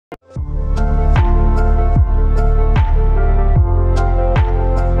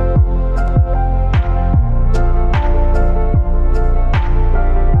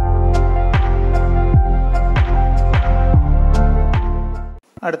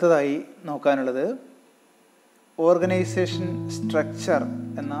അടുത്തതായി നോക്കാനുള്ളത് organisation structure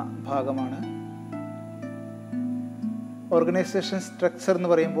എന്ന ഭാഗമാണ്. ഓർഗനൈസേഷൻ സ്ട്രക്ചർ എന്ന്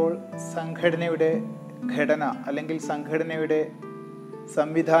പറയുമ്പോൾ സംഘടനയുടെ ഘടന അല്ലെങ്കിൽ സംഘടനയുടെ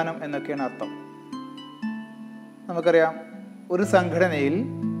സംവിധാനം എന്നൊക്കെയാണ് അർത്ഥം. നമുക്കറിയാം, ഒരു സംഘടനയിൽ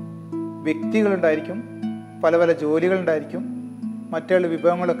വ്യക്തികളുണ്ടായിരിക്കും, പല പല ജോലികളുണ്ടായിരിക്കും, മറ്റുള്ള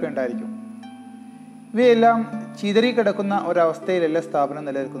വിഭവങ്ങളൊക്കെ ഉണ്ടായിരിക്കും. ഇവയെല്ലാം ചിതറിക്കിടക്കുന്ന ഒരവസ്ഥയിലല്ല സ്ഥാപനം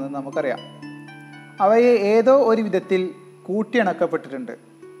നിലനിൽക്കുന്നത് നമുക്കറിയാം. അവയെ ഏതോ ഒരു വിധത്തിൽ കൂട്ടിയിണക്കപ്പെട്ടിട്ടുണ്ട്,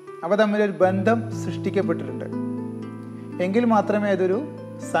 അവ തമ്മിലൊരു ബന്ധം സൃഷ്ടിക്കപ്പെട്ടിട്ടുണ്ട്. എങ്കിൽ മാത്രമേ അതൊരു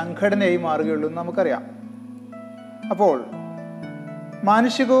സംഘടനയായി മാറുകയുള്ളൂ എന്ന് നമുക്കറിയാം. അപ്പോൾ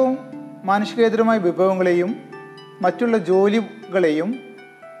മാനുഷികേതരമായ വിഭവങ്ങളെയും മറ്റുള്ള ജോലികളെയും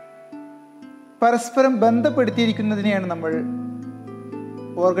പരസ്പരം ബന്ധപ്പെടുത്തിയിരിക്കുന്നതിനെയാണ് നമ്മൾ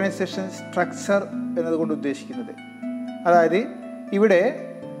ഓർഗനൈസേഷൻ സ്ട്രക്ചർ എന്നതുകൊണ്ട് ഉദ്ദേശിക്കുന്നത്. അതായത് ഇവിടെ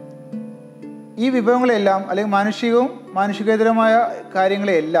ഈ വിഭവങ്ങളെല്ലാം അല്ലെങ്കിൽ മാനുഷികേതരമായ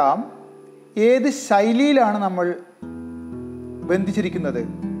കാര്യങ്ങളെല്ലാം ഏത് ശൈലിയിലാണ് നമ്മൾ ബന്ധിച്ചിരിക്കുന്നത്,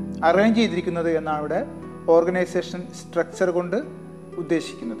 അറേഞ്ച് ചെയ്തിരിക്കുന്നത് എന്നാണ് ഇവിടെ ഓർഗനൈസേഷൻ സ്ട്രക്ചർ കൊണ്ട്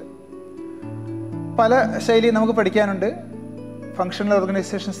ഉദ്ദേശിക്കുന്നത്. പല ശൈലി നമുക്ക് പഠിക്കാനുണ്ട്. ഫങ്ഷണൽ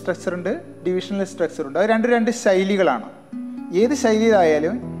ഓർഗനൈസേഷൻ സ്ട്രക്ചർ ഉണ്ട്, ഡിവിഷണൽ സ്ട്രക്ചർ ഉണ്ട്. അത് രണ്ട് ശൈലികളാണ്. ഏത്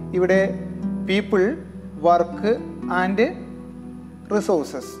ശൈലിയിലായാലും ഇവിടെ പീപ്പിൾ, വർക്ക് ആൻഡ്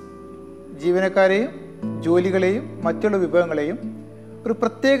റിസോഴ്സസ്, ജീവനക്കാരെയും ജോലികളെയും മറ്റുള്ള വിഭവങ്ങളെയും ഒരു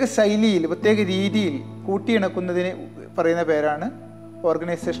പ്രത്യേക ശൈലിയിൽ, പ്രത്യേക രീതിയിൽ കൂട്ടിയിണക്കുന്നതിന് പറയുന്ന പേരാണ്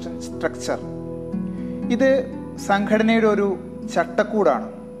ഓർഗനൈസേഷൻ സ്ട്രക്ചർ. ഇത് സംഘടനയുടെ ഒരു ചട്ടക്കൂടാണ്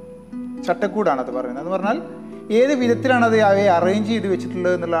അത് പറയുന്നത്. എന്ന് പറഞ്ഞാൽ ഏത് വിധത്തിലാണ് അത് അവയെ അറേഞ്ച് ചെയ്ത്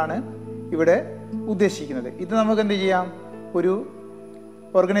വെച്ചിട്ടുള്ളത് എന്നുള്ളതാണ് ഇവിടെ ഉദ്ദേശിക്കുന്നത്. ഇത് നമുക്ക് എന്ത് ചെയ്യാം, ഒരു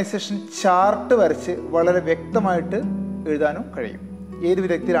ഓർഗനൈസേഷൻ ചാർട്ട് വരച്ച് വളരെ വ്യക്തമായിട്ട് എഴുതാനും കഴിയും. ഏത്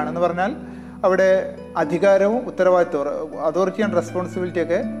വിധത്തിലാണെന്ന് പറഞ്ഞാൽ അവിടെ അധികാരവും ഉത്തരവാദിത്വവും, അതോറിറ്റി ആൻഡ് റെസ്പോൺസിബിലിറ്റി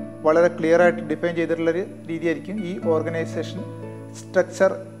ഒക്കെ വളരെ ക്ലിയർ ആയിട്ട് ഡിഫൈൻ ചെയ്തിട്ടുള്ളൊരു രീതിയായിരിക്കും ഈ ഓർഗനൈസേഷൻ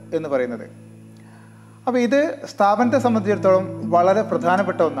സ്ട്രക്ചർ എന്ന് പറയുന്നത്. അപ്പോൾ ഇത് സ്ഥാപനത്തെ സംബന്ധിച്ചിടത്തോളം വളരെ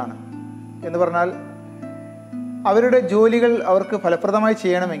പ്രധാനപ്പെട്ട ഒന്നാണ്. എന്ന് പറഞ്ഞാൽ അവരുടെ ജോലികൾ അവർക്ക് ഫലപ്രദമായി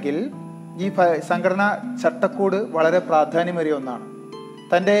ചെയ്യണമെങ്കിൽ ഈ സംഘടനാ ചട്ടക്കൂട് വളരെ പ്രാധാന്യമേറിയ ഒന്നാണ്.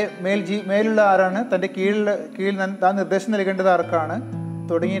 തൻ്റെ മേലുള്ള ആരാണ്, തൻ്റെ കീഴിൽ താൻ നിർദ്ദേശം നൽകേണ്ടത് ആർക്കാണ്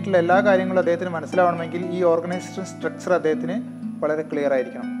തുടങ്ങിയിട്ടുള്ള എല്ലാ കാര്യങ്ങളും അദ്ദേഹത്തിന് മനസ്സിലാവണമെങ്കിൽ ഈ ഓർഗനൈസേഷൻ സ്ട്രക്ചർ അദ്ദേഹത്തിന് വളരെ ക്ലിയർ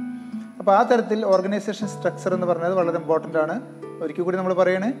ആയിരിക്കണം. അപ്പോൾ ആ തരത്തിൽ ഓർഗനൈസേഷൻ സ്ട്രക്ചർ എന്ന് പറഞ്ഞത് വളരെ ഇമ്പോർട്ടൻ്റ് ആണ്. ഒരിക്കൽ കൂടി നമ്മൾ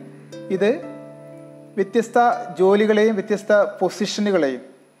പറയണേ, ഇത് വ്യത്യസ്ത ജോലികളെയും വ്യത്യസ്ത പൊസിഷനുകളെയും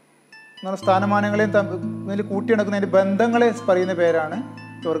സ്ഥാനമാനങ്ങളെയും തമ്മിൽ കൂട്ടിയിണക്കുന്നതിൻ്റെ ബന്ധങ്ങളെ പറയുന്ന പേരാണ്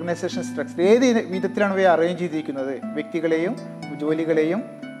ഓർഗനൈസേഷൻ സ്ട്രക്ചർ. ഏത് വിധത്തിലാണ് ഇവയെ അറേഞ്ച് ചെയ്തിരിക്കുന്നത്, വ്യക്തികളെയും ജോലികളെയും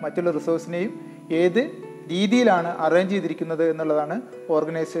മറ്റുള്ള റിസോഴ്സിനെയും ഏത് രീതിയിലാണ് അറേഞ്ച് ചെയ്തിരിക്കുന്നത് എന്നുള്ളതാണ്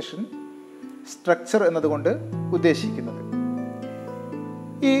ഓർഗനൈസേഷൻ സ്ട്രക്ചർ എന്നതുകൊണ്ട് ഉദ്ദേശിക്കുന്നത്.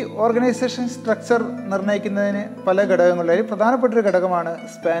 ഈ ഓർഗനൈസേഷൻ സ്ട്രക്ചർ നിർണ്ണയിക്കുന്നതിന് പല ഘടകങ്ങളിലും പ്രധാനപ്പെട്ടൊരു ഘടകമാണ്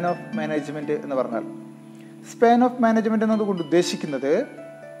സ്പാൻ ഓഫ് മാനേജ്മെൻറ്റ് എന്ന് പറഞ്ഞാൽ. സ്പാൻ ഓഫ് മാനേജ്മെൻറ്റ് എന്നതുകൊണ്ട് ഉദ്ദേശിക്കുന്നത്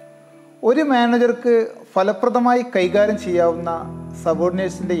ഒരു മാനേജർക്ക് ഫലപ്രദമായി കൈകാര്യം ചെയ്യാവുന്ന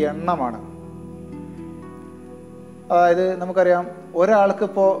സബോർഡിനേറ്റ്സിൻ്റെ എണ്ണമാണ്. അതായത് നമുക്കറിയാം, ഒരാൾക്ക്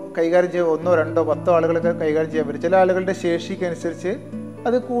ഇപ്പോൾ കൈകാര്യം ചെയ്യാൻ 1, 2, 10 ആളുകളൊക്കെ കൈകാര്യം ചെയ്യാൻ പറ്റും. ചില ആളുകളുടെ ശേഷിക്കനുസരിച്ച്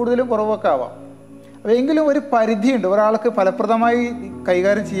അത് കൂടുതലും കുറവൊക്കെ ആവാം. അപ്പോൾ എങ്കിലും ഒരു പരിധിയുണ്ട്. ഒരാൾക്ക് ഫലപ്രദമായി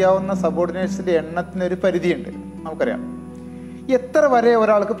കൈകാര്യം ചെയ്യാവുന്ന സബോർഡിനേറ്റ്സിൻ്റെ എണ്ണത്തിനൊരു പരിധിയുണ്ട്. നമുക്കറിയാം എത്ര വരെ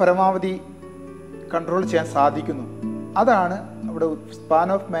ഒരാൾക്ക് പരമാവധി കൺട്രോൾ ചെയ്യാൻ സാധിക്കുന്നു. അതാണ് അവിടെ സ്പാൻ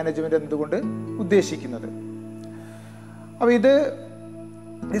ഓഫ് മാനേജ്മെൻറ്റ് എന്നതുകൊണ്ട് ഉദ്ദേശിക്കുന്നത്. അപ്പോൾ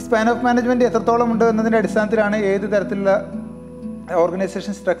ഈ സ്പാൻ ഓഫ് മാനേജ്മെൻറ്റ് എത്രത്തോളം ഉണ്ട് എന്നതിൻ്റെ അടിസ്ഥാനത്തിലാണ് ഏത് തരത്തിലുള്ള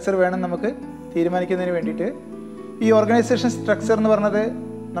ഓർഗനൈസേഷൻ സ്ട്രക്ചർ വേണം നമുക്ക് തീരുമാനിക്കുന്നതിന് വേണ്ടിയിട്ട്. ഈ ഓർഗനൈസേഷൻ സ്ട്രക്ചർ എന്ന് പറഞ്ഞത്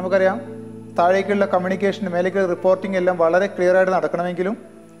നമുക്കറിയാം, താഴേക്കുള്ള കമ്മ്യൂണിക്കേഷൻ, മേലേക്കുള്ള റിപ്പോർട്ടിംഗ് എല്ലാം വളരെ ക്ലിയർ ആയിട്ട് നടക്കണമെങ്കിലും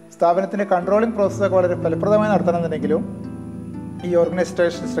സ്ഥാപനത്തിൻ്റെ കൺട്രോളിംഗ് പ്രോസസ്സൊക്കെ വളരെ ഫലപ്രദമായി നടത്തണമെന്നുണ്ടെങ്കിലും ഈ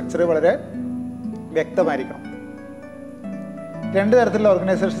ഓർഗനൈസേഷൻ സ്ട്രക്ചർ വളരെ വ്യക്തമായിരിക്കണം. 2 തരത്തിലുള്ള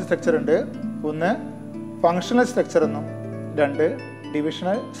ഓർഗനൈസേഷൻ സ്ട്രക്ചർ ഉണ്ട്. ഒന്ന് ഫങ്ഷണൽ സ്ട്രക്ചർ എന്നും 2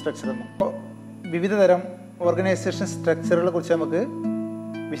 ഡിവിഷണൽ സ്ട്രക്ചർ എന്നും. അപ്പോൾ വിവിധ തരം ഓർഗനൈസേഷൻ സ്ട്രക്ചറുകളെ കുറിച്ച് നമുക്ക്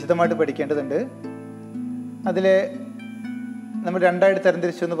വിശദമായിട്ട് പഠിക്കേണ്ടതുണ്ട്. അതിലെ നമ്മൾ 2ആയിട്ട്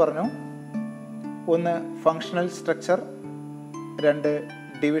തരംതിരിച്ചു എന്ന് പറഞ്ഞു. ഒന്ന് ഫങ്ഷണൽ സ്ട്രക്ചർ, 2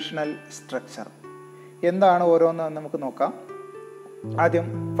 ഡിവിഷണൽ സ്ട്രക്ചർ. എന്താണ് ഓരോന്ന് നമുക്ക് നോക്കാം. ആദ്യം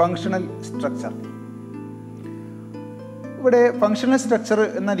ഫങ്ഷണൽ സ്ട്രക്ചർ. ഇവിടെ ഫങ്ഷണൽ സ്ട്രക്ചർ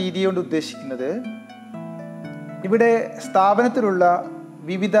എന്ന രീതി കൊണ്ട് ഉദ്ദേശിക്കുന്നത് ഇവിടെ സ്ഥാപനത്തിലുള്ള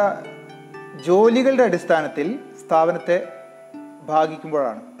വിവിധ ജോലികളുടെ അടിസ്ഥാനത്തിൽ സ്ഥാപനത്തെ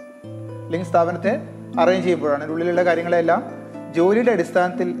ഭാഗിക്കുമ്പോഴാണ്, അല്ലെങ്കിൽ സ്ഥാപനത്തെ അറേഞ്ച് ചെയ്യുമ്പോഴാണ്, ഉള്ളിലുള്ള കാര്യങ്ങളെല്ലാം ജോലിയുടെ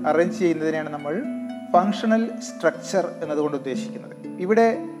അടിസ്ഥാനത്തിൽ അറേഞ്ച് ചെയ്യുന്നതിനെയാണ് നമ്മൾ ഫങ്ഷണൽ സ്ട്രക്ചർ എന്നതുകൊണ്ട് ഉദ്ദേശിക്കുന്നത്. ഇവിടെ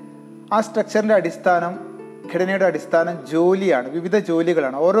ആ സ്ട്രക്ചറിൻ്റെ അടിസ്ഥാനം, ഘടനയുടെ അടിസ്ഥാനം ജോലിയാണ്, വിവിധ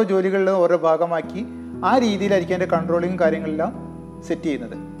ജോലികളാണ്. ഓരോ ജോലികളിലും ഓരോ ഭാഗമാക്കി ആ രീതിയിലായിരിക്കും അതിൻ്റെ കൺട്രോളിങ് കാര്യങ്ങളെല്ലാം സെറ്റ്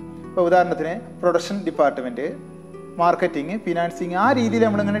ചെയ്യുന്നത്. ഇപ്പോൾ ഉദാഹരണത്തിന് പ്രൊഡക്ഷൻ ഡിപ്പാർട്ട്മെൻറ്റ്, മാർക്കറ്റിംഗ്, ഫിനാൻസിങ്, ആ രീതിയിൽ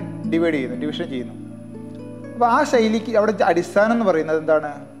നമ്മളിങ്ങനെ ഡിവിഷൻ ചെയ്യുന്നു. അപ്പോൾ ആ ശൈലിക്ക് അവിടെ അടിസ്ഥാനം എന്ന് പറയുന്നത്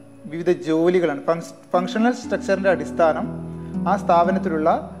എന്താണ്? വിവിധ ജോലികളാണ്. ഫങ്ഷണൽ സ്ട്രക്ചറിൻ്റെ അടിസ്ഥാനം ആ സ്ഥാപനത്തിലുള്ള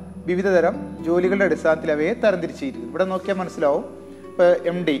വിവിധ തരം ജോലികളുടെ അടിസ്ഥാനത്തിൽ അവയെ തരംതിരിച്ചിരിക്കുന്നു. ഇവിടെ നോക്കിയാൽ മനസ്സിലാവും. ഇപ്പോൾ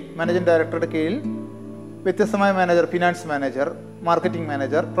MD, മാനേജിംഗ് ഡയറക്ടറുടെ കീഴിൽ വ്യത്യസ്തമായ manager, finance manager, marketing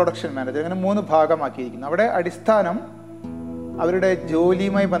manager, production manager, അങ്ങനെ 3 ഭാഗമാക്കിയിരിക്കുന്നു. അവിടെ അടിസ്ഥാനം അവരുടെ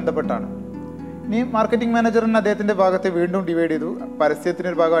ജോലിയുമായി ബന്ധപ്പെട്ടാണ്. ഇനി മാർക്കറ്റിംഗ് മാനേജറിന് അദ്ദേഹത്തിൻ്റെ ഭാഗത്തെ വീണ്ടും ഡിവൈഡ് ചെയ്തു.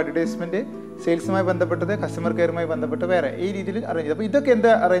 പരസ്യത്തിനൊരു ഭാഗം, അഡ്വർടൈസ്മെൻറ്റ്, സെയിൽസുമായി ബന്ധപ്പെട്ടത്, കസ്റ്റമർ കെയറുമായി ബന്ധപ്പെട്ട് വേറെ, ഈ രീതിയിൽ അറേഞ്ച് ചെയ്തു. അപ്പോൾ ഇതൊക്കെ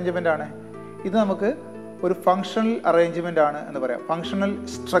എന്ത് അറേഞ്ച്മെൻ്റ് ആണ്? ഇത് നമുക്ക് ഒരു ഫങ്ഷണൽ അറേഞ്ച്മെൻ്റ് ആണ് എന്ന് പറയാം, ഫങ്ഷണൽ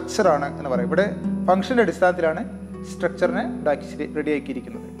സ്ട്രക്ചറാണ് എന്ന് പറയാം. ഇവിടെ ഫങ്ഷൻ്റെ അടിസ്ഥാനത്തിലാണ് സ്ട്രക്ചറിനെ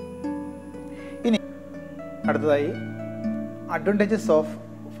റെഡിയാക്കിയിരിക്കുന്നത്. ഇനി അടുത്തതായി advantages of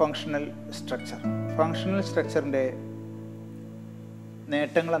functional structure. Functional സ്ട്രക്ചറിൻ്റെ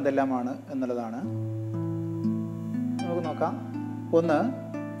നേട്ടങ്ങൾ എന്തെല്ലാമാണ് എന്നുള്ളതാണ് നമുക്ക് നോക്കാം. ഒന്ന്,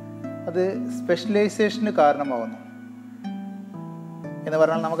 അത് സ്പെഷ്യലൈസേഷന് കാരണമാകുന്നു എന്ന്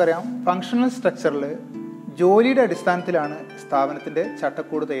പറഞ്ഞാൽ നമുക്കറിയാം, ഫങ്ഷണൽ സ്ട്രക്ചറിൽ ജോലിയുടെ അടിസ്ഥാനത്തിലാണ് സ്ഥാപനത്തിൻ്റെ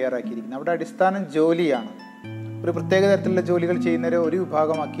ചട്ടക്കൂട് തയ്യാറാക്കിയിരിക്കുന്നത്. അവിടെ അടിസ്ഥാനം ജോലിയാണ്. ഒരു പ്രത്യേക തരത്തിലുള്ള ജോലികൾ ചെയ്യുന്നവരെ ഒരു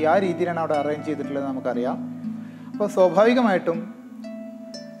വിഭാഗമാക്കി ആ രീതിയിലാണ് അവിടെ അറേഞ്ച് ചെയ്തിട്ടുള്ളത് നമുക്കറിയാം. അപ്പോൾ സ്വാഭാവികമായിട്ടും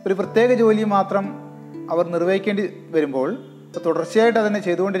ഒരു പ്രത്യേക ജോലി മാത്രം അവർ നിർവഹിക്കേണ്ടി വരുമ്പോൾ, ഇപ്പോൾ തുടർച്ചയായിട്ട് അതിനെ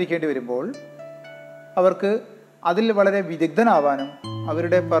ചെയ്തുകൊണ്ടിരിക്കേണ്ടി വരുമ്പോൾ അവർക്ക് അതിൽ വളരെ വിദഗ്ധനാവാനും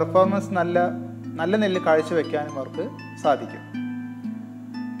അവരുടെ പെർഫോമൻസ് നല്ല നിലയിൽ കാഴ്ചവെക്കാനും അവർക്ക് സാധിക്കും.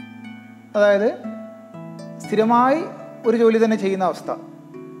 അതായത് സ്ഥിരമായി ഒരു ജോലി തന്നെ ചെയ്യുന്ന അവസ്ഥ,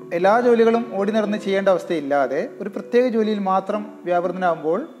 എല്ലാ ജോലികളും ഓടി നടന്ന് ചെയ്യേണ്ട അവസ്ഥയില്ലാതെ ഒരു പ്രത്യേക ജോലിയിൽ മാത്രം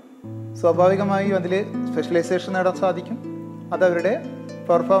വ്യാപൃതനാകുമ്പോൾ സ്വാഭാവികമായും അതിൽ സ്പെഷ്യലൈസേഷൻ നേടാൻ സാധിക്കും. അതവരുടെ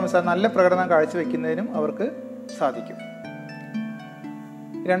പെർഫോമൻസ്, നല്ല പ്രകടനം കാഴ്ചവെക്കുന്നതിനും അവർക്ക് സാധിക്കും.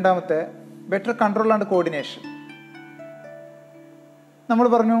 രണ്ടാമത്തെ, ബെറ്റർ കൺട്രോൾ ആൻഡ് കോർഡിനേഷൻ. നമ്മൾ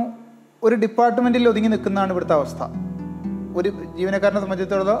പറഞ്ഞു, ഒരു ഡിപ്പാർട്ട്മെൻറ്റിൽ ഒതുങ്ങി നിൽക്കുന്നതാണ് ഇവിടുത്തെ അവസ്ഥ. ഒരു ജീവനക്കാരനെ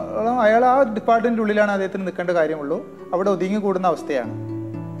സംബന്ധിച്ചിടത്തോളം അയാൾ ആ ഡിപ്പാർട്ട്മെൻറ്റിൻ്റെ ഉള്ളിലാണ് അദ്ദേഹത്തിന് നിൽക്കേണ്ട കാര്യമുള്ളൂ. അവിടെ ഒതുങ്ങി കൂടുന്ന അവസ്ഥയാണ്.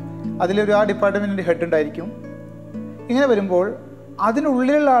 അതിലൊരു ആ ഡിപ്പാർട്ട്മെൻറ്റിൻ്റെ ഹെഡ് ഉണ്ടായിരിക്കും. ഇങ്ങനെ വരുമ്പോൾ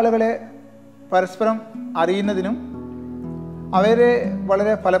അതിനുള്ളിലുള്ള ആളുകളെ പരസ്പരം അറിയുന്നതിനും അവരെ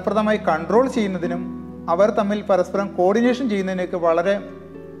വളരെ ഫലപ്രദമായി കൺട്രോൾ ചെയ്യുന്നതിനും അവർ തമ്മിൽ പരസ്പരം കോർഡിനേഷൻ ചെയ്യുന്നതിനൊക്കെ വളരെ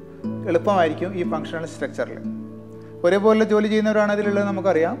എളുപ്പമായിരിക്കും ഈ ഫങ്ഷണൽ സ്ട്രക്ചറിൽ. ഒരേപോലെ ജോലി ചെയ്യുന്നവരാണ് അതിലുള്ളത്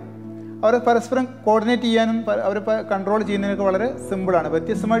നമുക്കറിയാം. അവരെ പരസ്പരം കോർഡിനേറ്റ് ചെയ്യാനും അവരെ കൺട്രോൾ ചെയ്യുന്നതിനൊക്കെ വളരെ സിമ്പിളാണ്.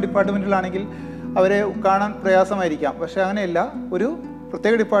 വ്യത്യസ്തമായ ഡിപ്പാർട്ട്മെൻറ്റിലാണെങ്കിൽ അവരെ കാണാൻ പ്രയാസമായിരിക്കാം. പക്ഷേ അങ്ങനെയല്ല, ഒരു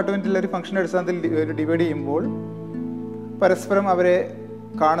പ്രത്യേക ഡിപ്പാർട്ട്മെൻറ്റിൽ ഒരു ഫങ്ഷൻ അടിസ്ഥാനത്തിൽ ഡിവൈഡ് ചെയ്യുമ്പോൾ പരസ്പരം അവരെ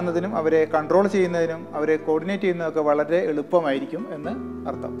കാണുന്നതിനും അവരെ കൺട്രോൾ ചെയ്യുന്നതിനും അവരെ കോർഡിനേറ്റ് ചെയ്യുന്നതൊക്കെ വളരെ എളുപ്പമായിരിക്കും എന്ന്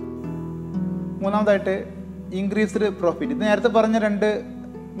അർത്ഥം. മൂന്നാമതായിട്ട് ഇൻക്രീസ്ഡ് പ്രോഫിറ്റ്. ഇത് നേരത്തെ പറഞ്ഞ 2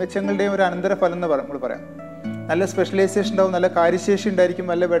 മെച്ചങ്ങളുടെയും ഒരു അനന്തരഫലം എന്ന് നമ്മൾ പറയാം. നല്ല സ്പെഷ്യലൈസേഷൻ ഉണ്ടാവും, നല്ല കാര്യശേഷി ഉണ്ടായിരിക്കും,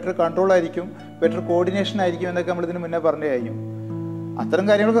 നല്ല ബെറ്റർ കൺട്രോൾ ആയിരിക്കും, ബെറ്റർ കോർഡിനേഷൻ ആയിരിക്കും എന്നൊക്കെ നമ്മളിതിന് മുന്നേ പറഞ്ഞതായിരിക്കും. അത്തരം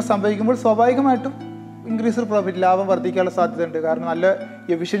കാര്യങ്ങളൊക്കെ സംഭവിക്കുമ്പോൾ സ്വാഭാവികമായിട്ടും ഇൻക്രീസ്ഡ് പ്രോഫിറ്റ്, ലാഭം വർദ്ധിക്കാനുള്ള സാധ്യതയുണ്ട്. കാരണം നല്ല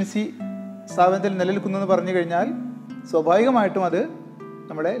എഫിഷ്യൻസി സ്ഥാപനത്തിൽ നിലനിൽക്കുന്നെന്ന് പറഞ്ഞു കഴിഞ്ഞാൽ സ്വാഭാവികമായിട്ടും അത്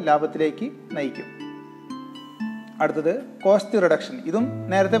നമ്മുടെ ലാഭത്തിലേക്ക് നയിക്കും. അടുത്തത് കോസ്റ്റ് റിഡക്ഷൻ. ഇതും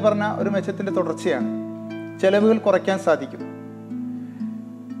നേരത്തെ പറഞ്ഞ ഒരു മെച്ചത്തിൻ്റെ തുടർച്ചയാണ്. ചെലവുകൾ കുറയ്ക്കാൻ സാധിക്കും.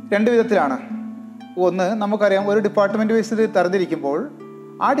 2 വിധത്തിലാണ്. ഒന്ന്, നമുക്കറിയാം, ഒരു ഡിപ്പാർട്ട്മെൻറ്റ് വൈസ് ഇത് തരംതിരിക്കുമ്പോൾ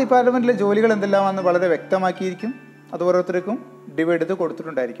ആ ഡിപ്പാർട്ട്മെൻറ്റിലെ ജോലികൾ എന്തെല്ലാമാണെന്ന് വളരെ വ്യക്തമാക്കിയിരിക്കും. അത് ഓരോരുത്തർക്കും ഡിവൈഡ് ചെയ്ത്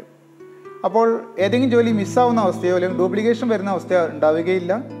കൊടുത്തിട്ടുണ്ടായിരിക്കും. അപ്പോൾ ഏതെങ്കിലും ജോലി മിസ്സാവുന്ന അവസ്ഥയോ അല്ലെങ്കിൽ ഡ്യൂപ്ലിക്കേഷൻ വരുന്ന അവസ്ഥയോ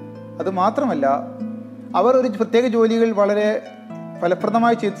ഉണ്ടാവുകയില്ല. അതുമാത്രമല്ല, അവർ ഒരു പ്രത്യേക ജോലികൾ വളരെ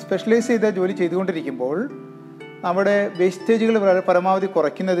ഫലപ്രദമായി സ്പെഷ്യലൈസ് ചെയ്ത ജോലി ചെയ്തുകൊണ്ടിരിക്കുമ്പോൾ നമ്മുടെ വേസ്റ്റേജുകൾ വളരെ പരമാവധി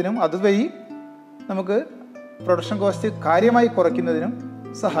കുറയ്ക്കുന്നതിനും അതുവഴി നമുക്ക് പ്രൊഡക്ഷൻ കോസ്റ്റ് കാര്യമായി കുറയ്ക്കുന്നതിനും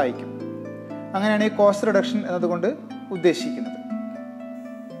സഹായിക്കും. അങ്ങനെയാണ് ഈ കോസ്റ്റ് റിഡക്ഷൻ എന്നതുകൊണ്ട് ഉദ്ദേശിക്കുന്നത്.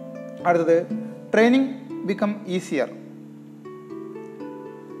 അടുത്തത്, ട്രെയിനിങ് ബിക്കം ഈസിയർ.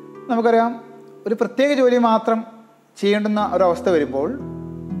 നമുക്കറിയാം, ഒരു പ്രത്യേക ജോലി മാത്രം ചെയ്യേണ്ടുന്ന ഒരവസ്ഥ വരുമ്പോൾ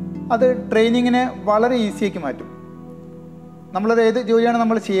അത് ട്രെയിനിങ്ങിനെ വളരെ ഈസിയാക്കി മാറ്റും. നമ്മളത് ഏത് ജോലിയാണ്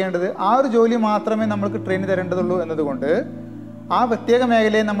നമ്മൾ ചെയ്യേണ്ടത്, ആ ഒരു ജോലി മാത്രമേ നമ്മൾക്ക് ട്രെയിൻ തരേണ്ടതുള്ളൂ എന്നതുകൊണ്ട് ആ പ്രത്യേക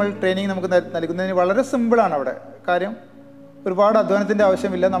മേഖലയെ നമ്മൾ ട്രെയിനിങ് നമുക്ക് നൽകുന്നതിന് വളരെ സിമ്പിളാണ്. അവിടെ കാര്യം ഒരുപാട് അധ്വാനത്തിൻ്റെ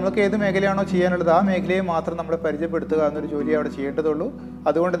ആവശ്യമില്ല. നമ്മൾക്ക് ഏത് മേഖലയാണോ ചെയ്യാനുള്ളത് ആ മേഖലയെ മാത്രം നമ്മൾ പരിചയപ്പെടുത്തുക എന്നൊരു ജോലിയെ അവിടെ ചെയ്യേണ്ടതുള്ളൂ.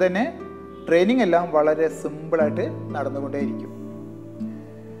 അതുകൊണ്ട് തന്നെ ട്രെയിനിങ് എല്ലാം വളരെ സിമ്പിളായിട്ട് നടന്നുകൊണ്ടേയിരിക്കും.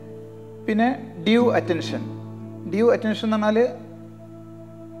 പിന്നെ ഡ്യൂ അറ്റൻഷൻ. ഡ്യൂ അറ്റൻഷൻ എന്ന് പറഞ്ഞാൽ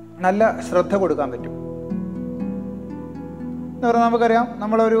നല്ല ശ്രദ്ധ കൊടുക്കാൻ പറ്റും എന്ന് പറഞ്ഞാൽ നമുക്കറിയാം,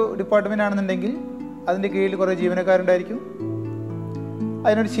 നമ്മളൊരു ഡിപ്പാർട്ട്മെൻ്റ് ആണെന്നുണ്ടെങ്കിൽ അതിൻ്റെ കീഴിൽ കുറേ ജീവനക്കാരുണ്ടായിരിക്കും,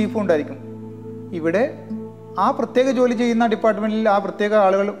 അതിനൊരു ചീഫും ഉണ്ടായിരിക്കും. ഇവിടെ ആ പ്രത്യേക ജോലി ചെയ്യുന്ന ഡിപ്പാർട്ട്മെൻറ്റിൽ ആ പ്രത്യേക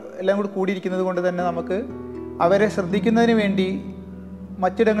ആളുകൾ എല്ലാം കൂടി കൂടിയിരിക്കുന്നത് കൊണ്ട് തന്നെ നമുക്ക് അവരെ ശ്രദ്ധിക്കുന്നതിന് വേണ്ടി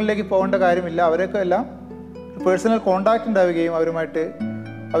മറ്റിടങ്ങളിലേക്ക് പോകേണ്ട കാര്യമില്ല. അവരൊക്കെ എല്ലാം പേഴ്സണൽ കോണ്ടാക്റ്റ് ഉണ്ടാവുകയും അവരുമായിട്ട്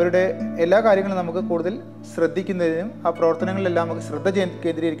അവരുടെ എല്ലാ കാര്യങ്ങളും നമുക്ക് കൂടുതൽ ശ്രദ്ധിക്കുന്നതിനും ആ പ്രവർത്തനങ്ങളിലെല്ലാം നമുക്ക് ശ്രദ്ധ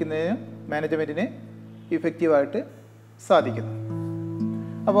കേന്ദ്രീകരിക്കുന്നതിനും മാനേജ്മെൻറ്റിന് ഇഫക്റ്റീവായിട്ട് സാധിക്കുന്നു.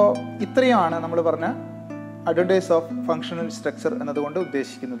 അപ്പോൾ ഇത്രയുമാണ് നമ്മൾ പറഞ്ഞ അഡ്വാൻറ്റേജ് ഓഫ് ഫങ്ഷണൽ സ്ട്രക്ചർ എന്നതുകൊണ്ട്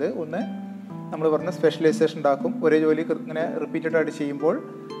ഉദ്ദേശിക്കുന്നത്. ഒന്ന്, നമ്മൾ പറഞ്ഞ സ്പെഷ്യലൈസേഷൻ ഉണ്ടാക്കും. ഒരേ ജോലി ഇങ്ങനെ റിപ്പീറ്റഡ് ആയിട്ട് ചെയ്യുമ്പോൾ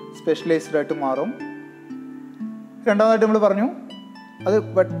സ്പെഷ്യലൈസ്ഡ് ആയിട്ട് മാറും. രണ്ടാമതായിട്ട് നമ്മൾ പറഞ്ഞു, അത്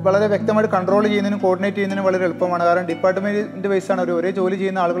വളരെ വ്യക്തമായിട്ട് കൺട്രോൾ ചെയ്യുന്നതിനും കോർഡിനേറ്റ് ചെയ്യുന്നതിനും വളരെ എളുപ്പമാണ്. കാരണം ഡിപ്പാർട്ട്മെൻറ്റ് വൈസാണ് അവർ ഒരേ ജോലി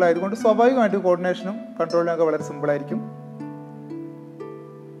ചെയ്യുന്ന ആളുകളായതുകൊണ്ട് സ്വാഭാവികമായിട്ട് കോർഡിനേഷനും കൺട്രോളിനും ഒക്കെ വളരെ സിമ്പിളായിരിക്കും.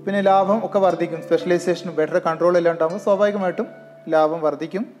 പിന്നെ ലാഭം ഒക്കെ വർദ്ധിക്കും. സ്പെഷ്യലൈസേഷനും ബെറ്റർ കൺട്രോൾ എല്ലാം ഉണ്ടാകുമ്പോൾ സ്വാഭാവികമായിട്ടും ലാഭം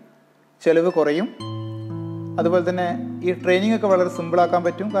വർദ്ധിക്കും, ചിലവ് കുറയും. അതുപോലെ തന്നെ ഈ ട്രെയിനിങ് ഒക്കെ വളരെ സിമ്പിളാക്കാൻ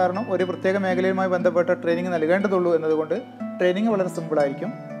പറ്റും. കാരണം ഒരു പ്രത്യേക മേഖലയുമായി ബന്ധപ്പെട്ട ട്രെയിനിങ് നൽകേണ്ടതുള്ളൂ എന്നതുകൊണ്ട് ട്രെയിനിങ് വളരെ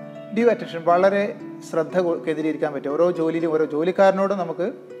സിമ്പിളായിരിക്കും. ഡ്യൂ അറ്റൻഷൻ, വളരെ ശ്രദ്ധ കേന്ദ്രീകരിക്കാൻ പറ്റും. ഓരോ ജോലിയിലും ഓരോ ജോലിക്കാരനോടും നമുക്ക്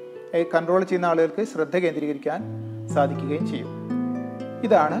ഈ കൺട്രോൾ ചെയ്യുന്ന ആളുകൾക്ക് ശ്രദ്ധ കേന്ദ്രീകരിക്കാൻ സാധിക്കുകയും ചെയ്യും.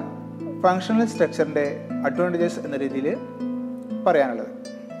 ഇതാണ് ഫങ്ഷണൽ സ്ട്രക്ചറിൻ്റെ അഡ്വാൻറ്റേജസ് എന്ന രീതിയിൽ പറയാനുള്ളത്.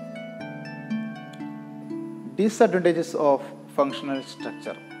 Disadvantages of functional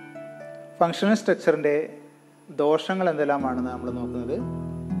structure. Functional സ്ട്രക്ചറിൻ്റെ ദോഷങ്ങൾ എന്തെല്ലാമാണെന്ന് നമ്മൾ നോക്കുന്നത്.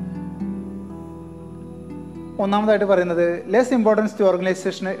 ഒന്നാമതായിട്ട് പറയുന്നത് less importance to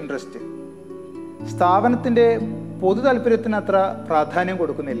organisational interest. സ്ഥാപനത്തിൻ്റെ പൊതു താല്പര്യത്തിന് അത്ര പ്രാധാന്യം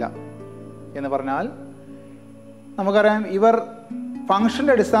കൊടുക്കുന്നില്ല എന്ന് പറഞ്ഞാൽ, നമുക്കറിയാം ഇവർ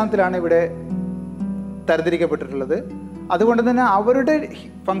ഫങ്ഷൻ്റെ അടിസ്ഥാനത്തിലാണ് ഇവിടെ തരംതിരിക്കപ്പെട്ടിട്ടുള്ളത്. അതുകൊണ്ട് തന്നെ അവരുടെ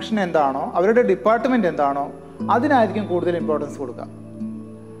ഫങ്ഷൻ എന്താണോ, അവരുടെ ഡിപ്പാർട്ട്മെൻറ്റ് എന്താണോ അതിനായിരിക്കും കൂടുതൽ ഇമ്പോർട്ടൻസ് കൊടുക്കുക.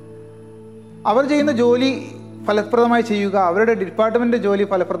 അവർ ചെയ്യുന്ന ജോലി ഫലപ്രദമായി ചെയ്യുക, അവരുടെ ഡിപ്പാർട്ട്മെൻറ്റ് ജോലി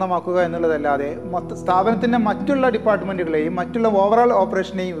ഫലപ്രദമാക്കുക എന്നുള്ളതല്ലാതെ സ്ഥാപനത്തിൻ്റെ മറ്റുള്ള ഡിപ്പാർട്ട്മെൻറ്റുകളെയും മറ്റുള്ള ഓവറോൾ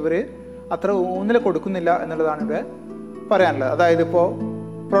ഓപ്പറേഷനെയും ഇവർ അത്ര ഊന്നൽ കൊടുക്കുന്നില്ല എന്നുള്ളതാണ് ഇവിടെ പറയാനുള്ളത്. അതായത് ഇപ്പോൾ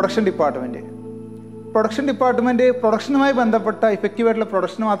പ്രൊഡക്ഷൻ ഡിപ്പാർട്ട്മെൻറ്റ് പ്രൊഡക്ഷനുമായി ബന്ധപ്പെട്ട ഇഫക്റ്റീവായിട്ടുള്ള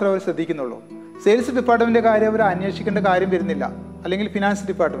പ്രൊഡക്ഷൻ മാത്രമേ അവർ ശ്രദ്ധിക്കുന്നുള്ളൂ. സെയിൽസ് ഡിപ്പാർട്ട്മെൻറ്റിൻ്റെ കാര്യം അവർ അന്വേഷിക്കേണ്ട കാര്യം വരുന്നില്ല. അല്ലെങ്കിൽ ഫിനാൻസ്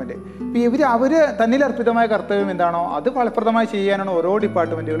ഡിപ്പാർട്ട്മെൻറ്റ്. ഇപ്പോൾ അവർ തന്നിൽ അർപ്പിതമായ കർത്തവ്യം എന്താണോ അത് ഫലപ്രദമായി ചെയ്യാനാണ് ഓരോ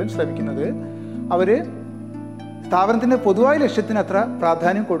ഡിപ്പാർട്ട്മെൻറ്റുകളും ശ്രമിക്കുന്നത്. അവർ സ്ഥാപനത്തിൻ്റെ പൊതുവായ ലക്ഷ്യത്തിന് അത്ര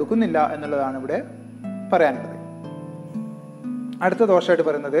പ്രാധാന്യം കൊടുക്കുന്നില്ല എന്നുള്ളതാണ് ഇവിടെ പറയാനുള്ളത്. അടുത്ത ദോഷമായിട്ട്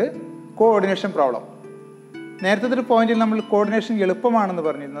പറയുന്നത് കോഓർഡിനേഷൻ പ്രോബ്ലം. നേരത്തെ ഒരു പോയിന്റിൽ നമ്മൾ കോഓർഡിനേഷൻ എളുപ്പമാണെന്ന്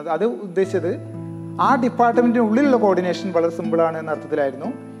പറഞ്ഞിരുന്നത്, അത് ഉദ്ദേശിച്ചത് ആ ഡിപ്പാർട്ട്മെൻറ്റിന് ഉള്ളിലുള്ള കോഓർഡിനേഷൻ വളരെ സിമ്പിളാണ് എന്ന അർത്ഥത്തിലായിരുന്നു.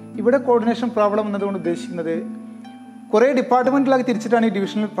 ഇവിടെ കോഓർഡിനേഷൻ പ്രോബ്ലം എന്നതുകൊണ്ട് ഉദ്ദേശിക്കുന്നത് കുറേ ഡിപ്പാർട്ട്മെൻറ്റിലാക്കി തിരിച്ചിട്ടാണ് ഈ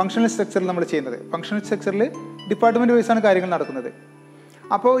ഫങ്ഷണൽ സ്ട്രക്ചറിൽ നമ്മൾ ചെയ്യുന്നത്. ഫങ്ഷണൽ സ്ട്രക്ചറിൽ ഡിപ്പാർട്ട്മെൻറ്റ് വൈസാണ് കാര്യങ്ങൾ നടക്കുന്നത്.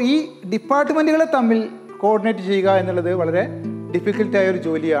 അപ്പോൾ ഈ ഡിപ്പാർട്ട്മെൻറ്റുകളെ തമ്മിൽ കോർഡിനേറ്റ് ചെയ്യുക എന്നുള്ളത് വളരെ ഡിഫിക്കൽട്ടായ ഒരു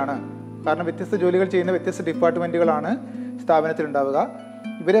ജോലിയാണ്. കാരണം വ്യത്യസ്ത ജോലികൾ ചെയ്യുന്ന വ്യത്യസ്ത ഡിപ്പാർട്ട്മെൻറ്റുകളാണ് സ്ഥാപനത്തിൽ ഉണ്ടാവുക.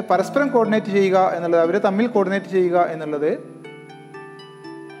 ഇവരെ പരസ്പരം കോർഡിനേറ്റ് ചെയ്യുക എന്നുള്ളത്, അവരെ തമ്മിൽ കോർഡിനേറ്റ് ചെയ്യുക എന്നുള്ളത്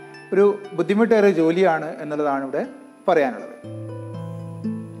ഒരു ബുദ്ധിമുട്ടേറിയ ജോലിയാണ് എന്നുള്ളതാണ് ഇവിടെ പറയാനുള്ളത്.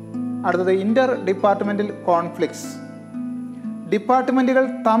 അടുത്തത് ഇൻ്റർ ഡിപ്പാർട്ട്മെൻറ്റൽ കോൺഫ്ലിക്ട്സ്. ഡിപ്പാർട്ട്മെൻറ്റുകൾ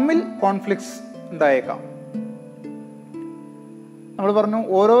തമ്മിൽ കോൺഫ്ലിക്ട്സ് ഉണ്ടായേക്കാം. നമ്മൾ പറഞ്ഞു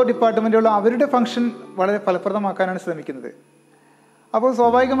ഓരോ ഡിപ്പാർട്ട്മെൻറ്റുകളും അവരുടെ ഫംഗ്ഷൻ വളരെ ഫലപ്രദമാക്കാനാണ് ശ്രമിക്കുന്നത്. അപ്പോൾ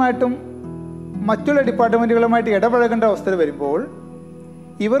സ്വാഭാവികമായിട്ടും മറ്റുള്ള ഡിപ്പാർട്ട്മെൻറ്റുകളുമായിട്ട് ഇടപഴകേണ്ട അവസ്ഥ വരുമ്പോൾ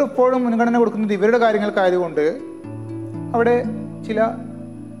ഇവർ ഇപ്പോഴും മുൻഗണന കൊടുക്കുന്നത് ഇവരുടെ കാര്യങ്ങൾക്കായതുകൊണ്ട് അവിടെ ചില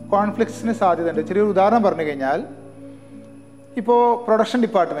കോൺഫ്ലിക്ട്സിന് സാധ്യതയുണ്ട്. ചെറിയൊരു ഉദാഹരണം പറഞ്ഞു കഴിഞ്ഞാൽ, ഇപ്പോൾ പ്രൊഡക്ഷൻ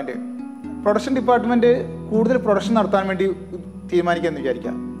ഡിപ്പാർട്ട്മെൻറ്റ് കൂടുതൽ പ്രൊഡക്ഷൻ നടത്താൻ വേണ്ടി തീരുമാനിക്കാമെന്ന്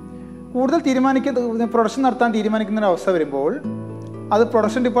വിചാരിക്കാം. പ്രൊഡക്ഷൻ നടത്താൻ തീരുമാനിക്കുന്ന അവസ്ഥ വരുമ്പോൾ അത്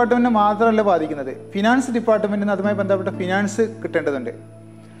പ്രൊഡക്ഷൻ ഡിപ്പാർട്ട്മെൻറ്റിനെ മാത്രമല്ല ബാധിക്കുന്നത്, ഫിനാൻസ് ഡിപ്പാർട്ട്മെൻറ്റിന് അതുമായി ബന്ധപ്പെട്ട ഫിനാൻസ് കിട്ടേണ്ടതുണ്ട്.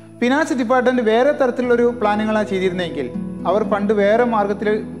 ഫിനാൻസ് ഡിപ്പാർട്ട്മെൻറ്റ് വേറെ തരത്തിലുള്ളൊരു പ്ലാനിങ്ങളാണ് ചെയ്തിരുന്നതെങ്കിൽ, അവർ ഫണ്ട് വേറെ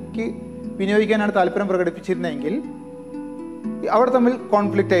മാർഗത്തിലേക്ക് വിനിയോഗിക്കാനാണ് താല്പര്യം പ്രകടിപ്പിച്ചിരുന്നതെങ്കിൽ അവർ തമ്മിൽ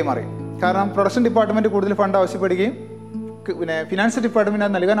കോൺഫ്ലിക്റ്റായി മാറി. കാരണം പ്രൊഡക്ഷൻ ഡിപ്പാർട്ട്മെൻറ്റ് കൂടുതൽ ഫണ്ട് ആവശ്യപ്പെടുകയും പിന്നെ ഫിനാൻസ് ഡിപ്പാർട്ട്മെൻറ്റ്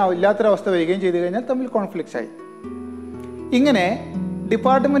അത് നൽകാൻ ഇല്ലാത്തൊരവസ്ഥ വരികയും ചെയ്തു കഴിഞ്ഞാൽ തമ്മിൽ കോൺഫ്ലിക്ട്സ് ആയി. ഇങ്ങനെ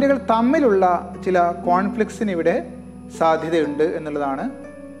ഡിപ്പാർട്ട്മെൻറ്റുകൾ തമ്മിലുള്ള ചില കോൺഫ്ലിക്ട്സിന് ഇവിടെ സാധ്യതയുണ്ട് എന്നുള്ളതാണ്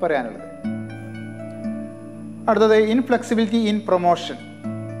പറയാനുള്ളത്. അടുത്തത് ഇൻഫ്ലെക്സിബിലിറ്റി ഇൻ പ്രൊമോഷൻ.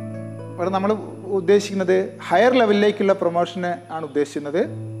 അവിടെ നമ്മൾ ഉദ്ദേശിക്കുന്നത് ഹയർ ലെവലിലേക്കുള്ള പ്രൊമോഷന് ആണ് ഉദ്ദേശിക്കുന്നത്.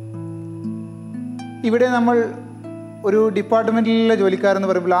 ഇവിടെ നമ്മൾ ഒരു ഡിപ്പാർട്ട്മെൻറ്റിലെ ജോലിക്കാരെന്ന്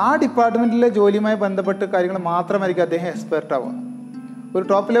പറയുമ്പോൾ ആ ഡിപ്പാർട്ട്മെൻറ്റിലെ ജോലിയുമായി ബന്ധപ്പെട്ട് കാര്യങ്ങൾ മാത്രമായിരിക്കും അദ്ദേഹം എക്സ്പെർട്ട് ആവുക. ഒരു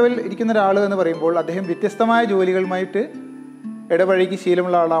ടോപ്പ് ലെവൽ ഇരിക്കുന്ന ഒരാൾ എന്ന് പറയുമ്പോൾ അദ്ദേഹം വ്യത്യസ്തമായ ജോലികളുമായിട്ട് ഇടപഴകി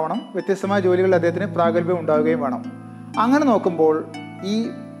ശീലമുള്ള ആളാവണം. വ്യത്യസ്തമായ ജോലികളിൽ അദ്ദേഹത്തിന് പ്രാഗൽഭ്യം ഉണ്ടാവുകയും വേണം. അങ്ങനെ നോക്കുമ്പോൾ ഈ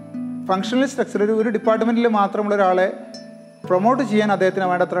ഫങ്ഷണൽ സ്ട്രക്ചർ ഒരു ഡിപ്പാർട്ട്മെൻറ്റിൽ മാത്രമുള്ള ഒരാളെ പ്രൊമോട്ട് ചെയ്യാൻ അദ്ദേഹത്തിന്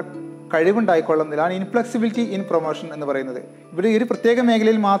വേണ്ടത്ര കഴിവുണ്ടായിക്കൊള്ളുന്നതിലാണ് ഇൻഫ്ലെക്സിബിലിറ്റി ഇൻ പ്രൊമോഷൻ എന്ന് പറയുന്നത്. ഇവിടെ ഈ ഒരു പ്രത്യേക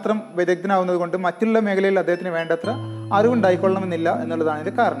മേഖലയിൽ മാത്രം വിദഗ്ധനാവുന്നത് കൊണ്ട് മറ്റുള്ള മേഖലയിൽ അദ്ദേഹത്തിന് വേണ്ടത്ര അറിവുണ്ടായിക്കൊള്ളണമെന്നില്ല എന്നുള്ളതാണ്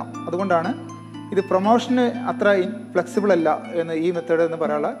ഇതിൻ്റെ കാരണം. അതുകൊണ്ടാണ് ഇത് പ്രൊമോഷന് അത്ര ഫ്ലെക്സിബിൾ അല്ല എന്ന് ഈ മെത്തേഡ് എന്ന്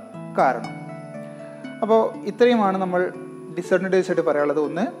പറയാനുള്ള കാരണം. അപ്പോൾ ഇത്രയുമാണ് നമ്മൾ ഡിസഡ്വാൻറ്റേജ് ആയിട്ട് പറയാനുള്ളത്.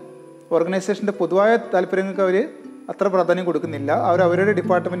 ഒന്ന്, ഓർഗനൈസേഷൻ്റെ പൊതുവായ താല്പര്യങ്ങൾക്ക് അവർ അത്ര പ്രാധാന്യം കൊടുക്കുന്നില്ല. അവരവരുടെ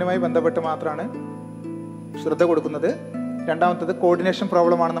ഡിപ്പാർട്ട്മെൻറ്റുമായി ബന്ധപ്പെട്ട് മാത്രമാണ് ശ്രദ്ധ കൊടുക്കുന്നത്. രണ്ടാമത്തത് കോർഡിനേഷൻ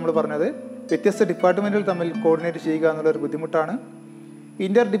പ്രോബ്ലമാണ് നമ്മൾ പറഞ്ഞത്. വ്യത്യസ്ത ഡിപ്പാർട്ട്മെൻറ്റുകൾ തമ്മിൽ കോർഡിനേറ്റ് ചെയ്യുക എന്നുള്ളൊരു ബുദ്ധിമുട്ടാണ്.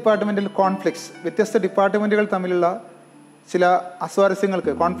 ഇൻ്റർ ഡിപ്പാർട്ട്മെൻറ്റൽ കോൺഫ്ലിക്ട്സ്, വ്യത്യസ്ത ഡിപ്പാർട്ട്മെൻറ്റുകൾ തമ്മിലുള്ള ചില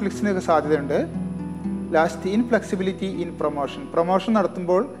അസ്വാരസ്യങ്ങൾക്ക്, കോൺഫ്ലിക്ട്സിനൊക്കെ സാധ്യതയുണ്ട്. ലാസ്റ്റ്, ഇൻഫ്ലെക്സിബിലിറ്റി ഇൻ പ്രൊമോഷൻ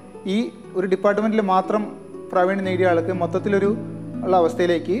നടത്തുമ്പോൾ ഈ ഒരു ഡിപ്പാർട്ട്മെൻറ്റിൽ മാത്രം പ്രാവീണ്യം നേടിയ ആൾക്ക് മൊത്തത്തിലൊരു ഉള്ള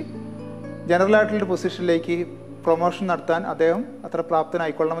അവസ്ഥയിലേക്ക്, ജനറലായിട്ടുള്ളൊരു പൊസിഷനിലേക്ക് പ്രൊമോഷൻ നടത്താൻ അദ്ദേഹം അത്ര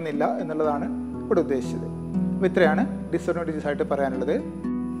പ്രാപ്തനായിക്കൊള്ളണമെന്നില്ല എന്നുള്ളതാണ് ഇവിടെ ഉദ്ദേശിച്ചത്. അപ്പോൾ ഇത്രയാണ് ഡിസഡ്വാൻറ്റേജസ് ആയിട്ട് പറയാനുള്ളത്.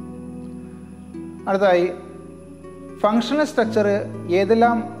 അടുത്തതായി, ഫങ്ഷണൽ സ്ട്രക്ചർ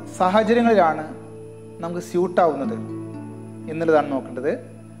ഏതെല്ലാം സാഹചര്യങ്ങളിലാണ് നമുക്ക് സ്യൂട്ടാവുന്നത് എന്നുള്ളതാണ് നോക്കേണ്ടത്.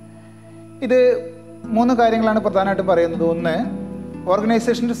 ഇത് 3 കാര്യങ്ങളാണ് പ്രധാനമായിട്ടും പറയുന്നത്. ഒന്ന്,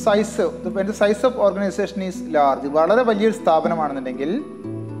 ഓർഗനൈസേഷൻ്റെ size of organisation is large, വളരെ വലിയൊരു സ്ഥാപനമാണെന്നുണ്ടെങ്കിൽ.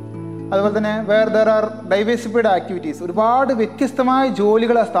 അതുപോലെ തന്നെ where there are diversified activities, ഒരുപാട് വ്യത്യസ്തമായ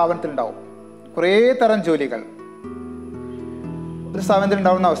ജോലികൾ ആ സ്ഥാപനത്തിലുണ്ടാവും. കുറേ തരം ജോലികൾ ഒരു സ്ഥാപനത്തിൽ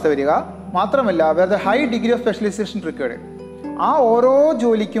ഉണ്ടാവുന്ന അവസ്ഥ വരിക. മാത്രമല്ല, where the high degree of specialisation required, ആ ഓരോ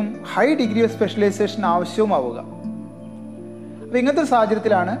ജോലിക്കും ഹൈ ഡിഗ്രി ഓഫ് സ്പെഷ്യലൈസേഷൻ ആവശ്യവുമാവുക. അപ്പോൾ ഇങ്ങനത്തെ ഒരു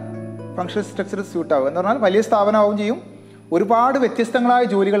സാഹചര്യത്തിലാണ് ഫങ്ഷണൽ സ്ട്രക്ചർ സ്യൂട്ട് ആവുക. എന്ന് പറഞ്ഞാൽ വലിയ സ്ഥാപനമാവുകയും ചെയ്യും, ഒരുപാട് വ്യത്യസ്തങ്ങളായ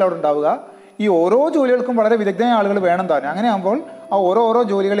ജോലികൾ അവിടെ ഉണ്ടാവുക. ഈ ഓരോ ജോലികൾക്കും വളരെ വിദഗ്ധമായ ആളുകൾ വേണം താനും. അങ്ങനെ ആകുമ്പോൾ ആ ഓരോ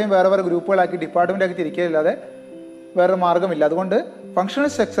ജോലികളെയും വേറെ വേറെ ഗ്രൂപ്പുകളാക്കി ഡിപ്പാർട്ട്മെൻറ്റാക്കി തിരിക്കുകയല്ലാതെ വേറെ മാർഗ്ഗമില്ല. അതുകൊണ്ട് ഫങ്ഷണൽ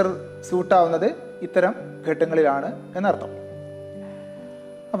സ്ട്രക്ചർ സ്യൂട്ടാവുന്നത് ഇത്തരം ഘട്ടങ്ങളിലാണ് എന്നർത്ഥം.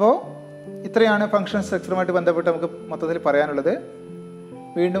 അപ്പോൾ ഇത്രയാണ് ഫങ്ഷണൽ സ്ട്രക്ചറുമായിട്ട് ബന്ധപ്പെട്ട് നമുക്ക് മൊത്തത്തിൽ പറയാനുള്ളത്.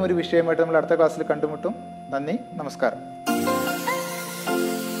 വീണ്ടും ഒരു വിഷയമായിട്ട് നമ്മൾ അടുത്ത ക്ലാസ്സിൽ കണ്ടുമുട്ടും. നന്ദി, നമസ്കാരം.